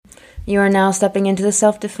You are now stepping into the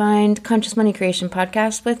Self-Defined Conscious Money Creation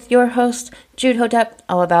podcast with your host, Jude Hotep,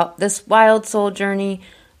 all about this wild soul journey,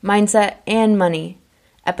 mindset, and money.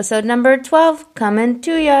 Episode number 12 coming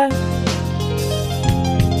to ya.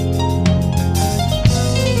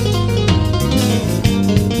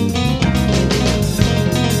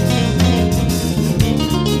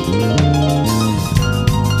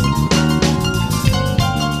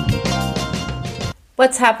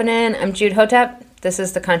 What's happening? I'm Jude Hotep. This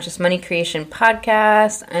is the Conscious Money Creation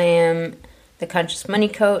podcast. I am the Conscious Money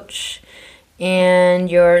Coach and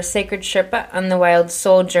your Sacred Sherpa on the Wild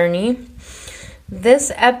Soul Journey.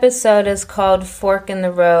 This episode is called Fork in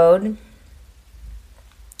the Road.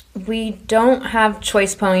 We don't have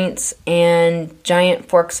choice points and giant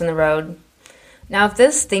forks in the road. Now, if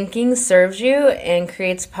this thinking serves you and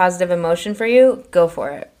creates positive emotion for you, go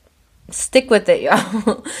for it. Stick with it,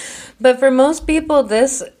 y'all. But for most people,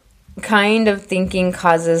 this kind of thinking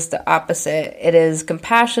causes the opposite. It is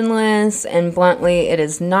compassionless, and bluntly, it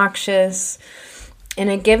is noxious. In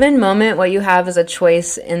a given moment, what you have is a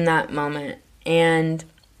choice in that moment. And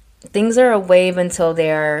things are a wave until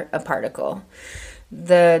they are a particle.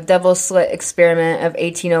 The double slit experiment of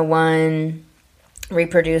 1801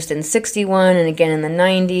 reproduced in 61 and again in the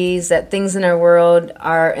 90s, that things in our world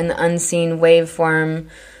are in the unseen wave form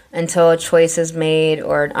until a choice is made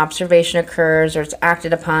or an observation occurs or it's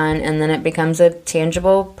acted upon, and then it becomes a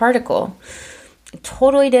tangible particle. I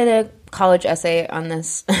totally did a college essay on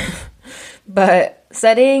this. But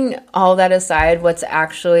setting all that aside, what's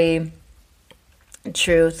actually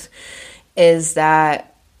truth is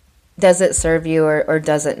that does it serve you or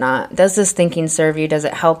does it not? Does this thinking serve you? Does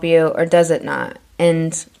it help you or does it not?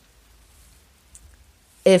 And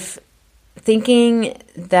if thinking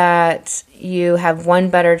that you have one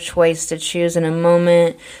better choice to choose in a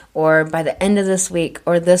moment or by the end of this week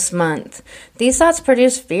or this month, these thoughts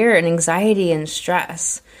produce fear and anxiety and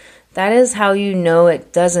stress. That is how you know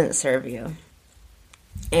it doesn't serve you.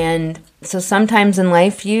 And so sometimes in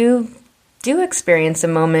life you do experience a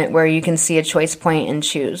moment where you can see a choice point and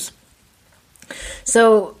choose.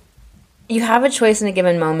 So you have a choice in a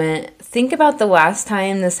given moment. Think about the last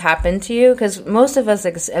time this happened to you, because most of us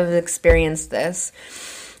have experienced this,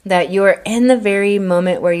 that you're in the very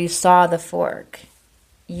moment where you saw the fork.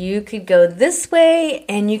 You could go this way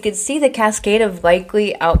and you could see the cascade of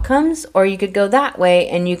likely outcomes, or you could go that way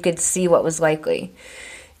and you could see what was likely.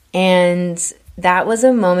 And that was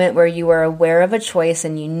a moment where you were aware of a choice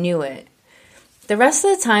and you knew it. The rest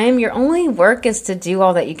of the time, your only work is to do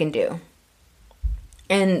all that you can do.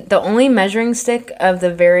 And the only measuring stick of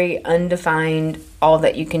the very undefined all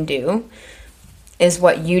that you can do is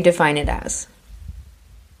what you define it as.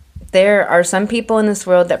 There are some people in this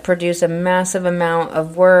world that produce a massive amount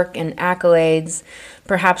of work and accolades.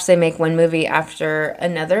 Perhaps they make one movie after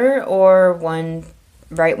another, or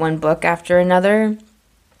write one book after another,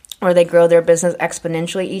 or they grow their business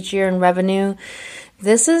exponentially each year in revenue.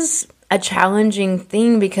 This is a challenging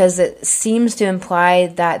thing because it seems to imply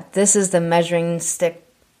that this is the measuring stick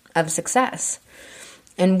of success.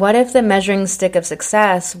 And what if the measuring stick of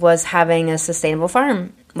success was having a sustainable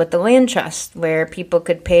farm with the land trust where people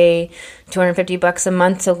could pay $250 a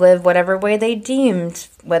month to live whatever way they deemed,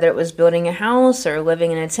 whether it was building a house or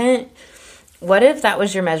living in a tent? What if that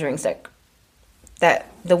was your measuring stick?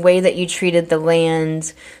 That the way that you treated the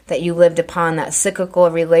land that you lived upon, that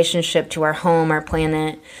cyclical relationship to our home, our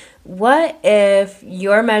planet. What if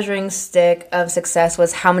your measuring stick of success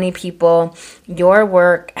was how many people your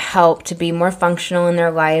work helped to be more functional in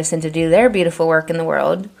their lives and to do their beautiful work in the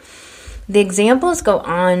world? The examples go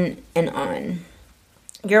on and on.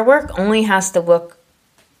 Your work only has to look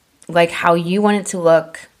like how you want it to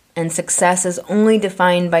look, and success is only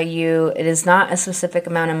defined by you. It is not a specific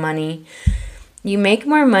amount of money. You make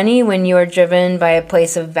more money when you are driven by a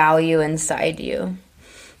place of value inside you,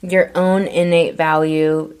 your own innate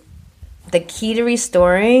value. The key to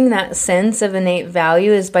restoring that sense of innate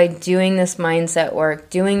value is by doing this mindset work,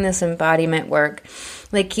 doing this embodiment work.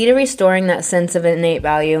 The key to restoring that sense of innate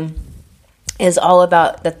value is all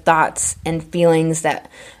about the thoughts and feelings that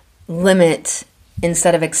limit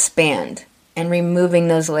instead of expand, and removing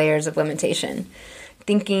those layers of limitation.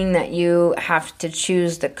 Thinking that you have to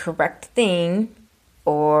choose the correct thing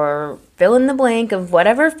or fill in the blank of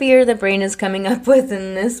whatever fear the brain is coming up with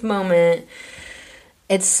in this moment.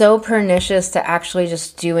 It's so pernicious to actually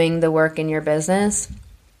just doing the work in your business.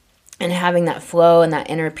 and having that flow and that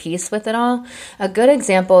inner peace with it all. A good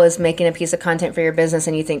example is making a piece of content for your business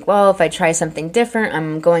and you think, well, if I try something different,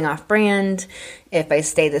 I'm going off brand. If I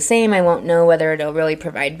stay the same, I won't know whether it'll really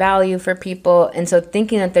provide value for people. And so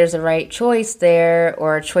thinking that there's a right choice there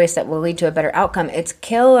or a choice that will lead to a better outcome, it's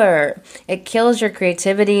killer. It kills your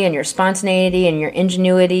creativity and your spontaneity and your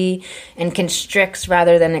ingenuity and constricts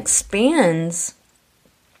rather than expands.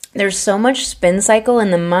 There's so much spin cycle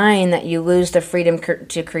in the mind that you lose the freedom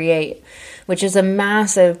to create, which is a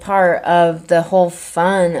massive part of the whole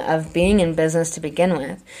fun of being in business to begin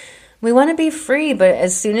with. We want to be free, but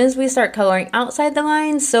as soon as we start coloring outside the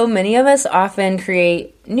lines, so many of us often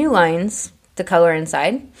create new lines to color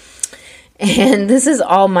inside. And this is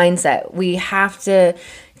all mindset. We have to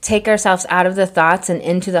take ourselves out of the thoughts and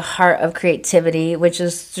into the heart of creativity, which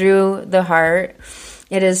is through the heart.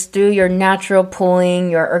 It is through your natural pulling,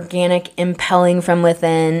 your organic impelling from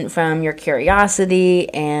within, from your curiosity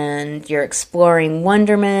and your exploring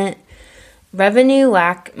wonderment. Revenue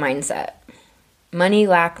lack mindset. Money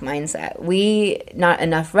lack mindset. We not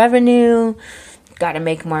enough revenue, got to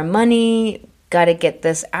make more money, got to get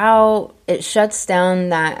this out. It shuts down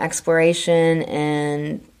that exploration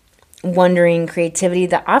and wondering creativity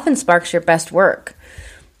that often sparks your best work.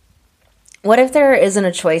 What if there isn't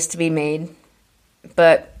a choice to be made,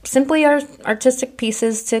 but simply artistic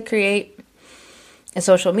pieces to create? A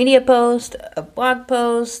social media post, a blog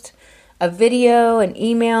post, a video, an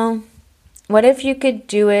email. What if you could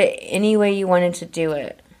do it any way you wanted to do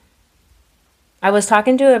it? I was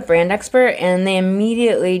talking to a brand expert and they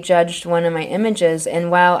immediately judged one of my images.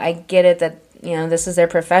 And while I get it that, this is their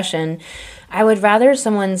profession, I would rather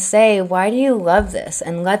someone say, why do you love this?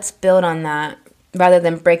 And let's build on that, rather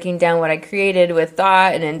than breaking down what I created with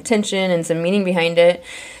thought and intention and some meaning behind it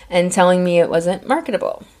and telling me it wasn't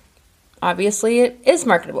marketable. Obviously it is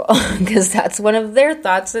marketable because that's one of their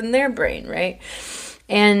thoughts in their brain, right?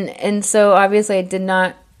 And so obviously I did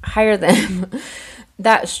not hire them.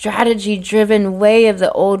 That strategy-driven way of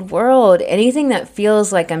the old world, anything that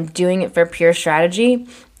feels like I'm doing it for pure strategy,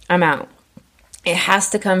 I'm out. It has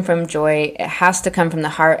to come from joy. It has to come from the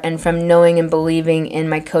heart and from knowing and believing in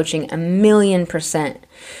my coaching 1,000,000%.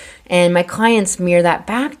 And my clients mirror that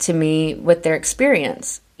back to me with their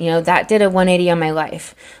experience. That did a 180 on my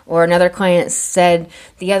life. Or another client said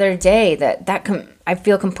the other day that I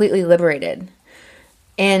feel completely liberated.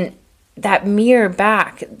 And that mirror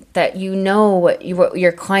back, that what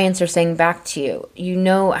your clients are saying back to you. You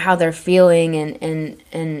know how they're feeling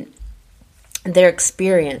and their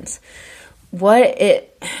experience. What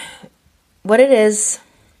it is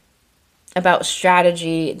about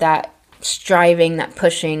strategy, that striving, that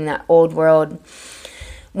pushing, that old world.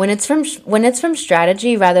 When it's from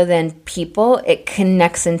strategy rather than people, it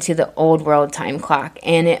connects into the old world time clock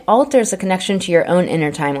and it alters the connection to your own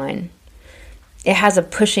inner timeline. It has a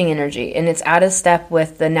pushing energy and it's out of step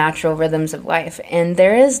with the natural rhythms of life. And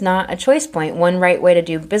there is not a choice point, one right way to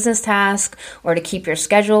do business tasks or to keep your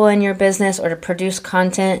schedule in your business or to produce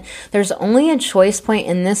content. There's only a choice point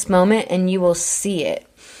in this moment and you will see it.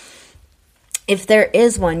 If there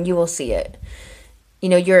is one, you will see it.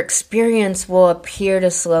 Your experience will appear to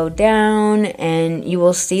slow down and you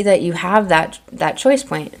will see that you have that choice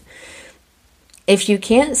point. If you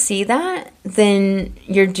can't see that, then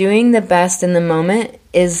you're doing the best in the moment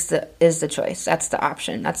is the choice. That's the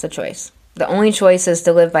option. That's the choice. The only choice is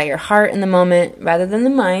to live by your heart in the moment rather than the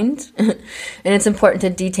mind. And it's important to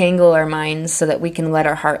detangle our minds so that we can let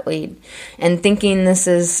our heart lead. And thinking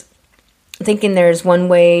there's one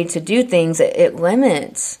way to do things, it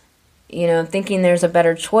limits. Thinking there's a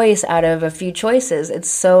better choice out of a few choices, it's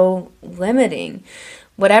so limiting.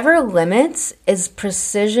 Whatever limits is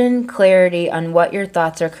precision clarity on what your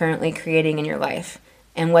thoughts are currently creating in your life.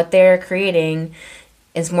 And what they're creating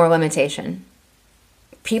is more limitation.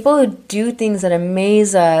 People who do things that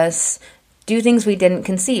amaze us do things we didn't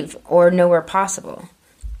conceive or know were possible.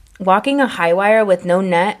 Walking a high wire with no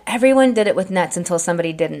net, everyone did it with nets until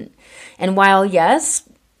somebody didn't. And while, yes,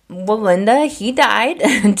 Linda, he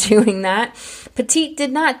died doing that, Petit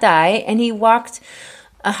did not die, and he walked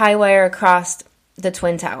a high wire across the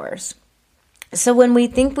Twin Towers. So when we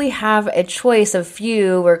think we have a choice of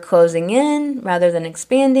few, we're closing in rather than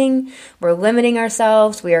expanding. We're limiting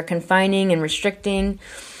ourselves. We are confining and restricting.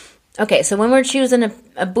 Okay, so when we're choosing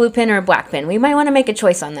a blue pen or a black pen, we might want to make a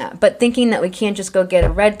choice on that. But thinking that we can't just go get a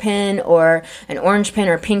red pen or an orange pen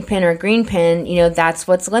or a pink pen or a green pen, that's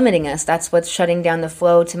what's limiting us. That's what's shutting down the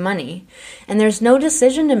flow to money. And there's no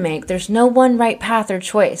decision to make. There's no one right path or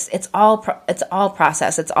choice. It's all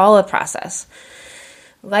process. It's all a process.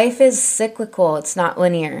 Life is cyclical. It's not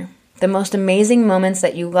linear. The most amazing moments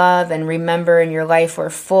that you love and remember in your life were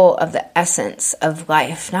full of the essence of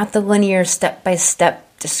life, not the linear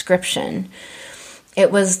step-by-step description. It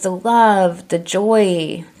was the love, the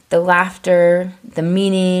joy, the laughter, the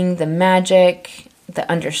meaning, the magic, the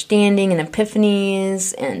understanding and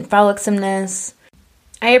epiphanies and frolicsomeness.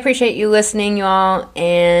 I appreciate you listening, y'all,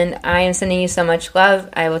 and I am sending you so much love.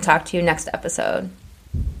 I will talk to you next episode.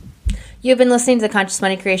 You've been listening to the Conscious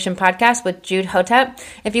Money Creation Podcast with Jude Hotep.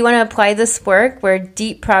 If you want to apply this work where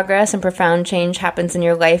deep progress and profound change happens in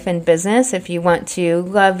your life and business, if you want to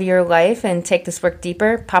love your life and take this work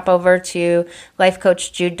deeper, pop over to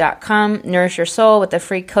lifecoachjude.com, nourish your soul with a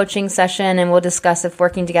free coaching session, and we'll discuss if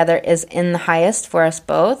working together is in the highest for us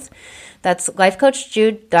both. That's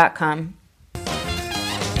lifecoachjude.com.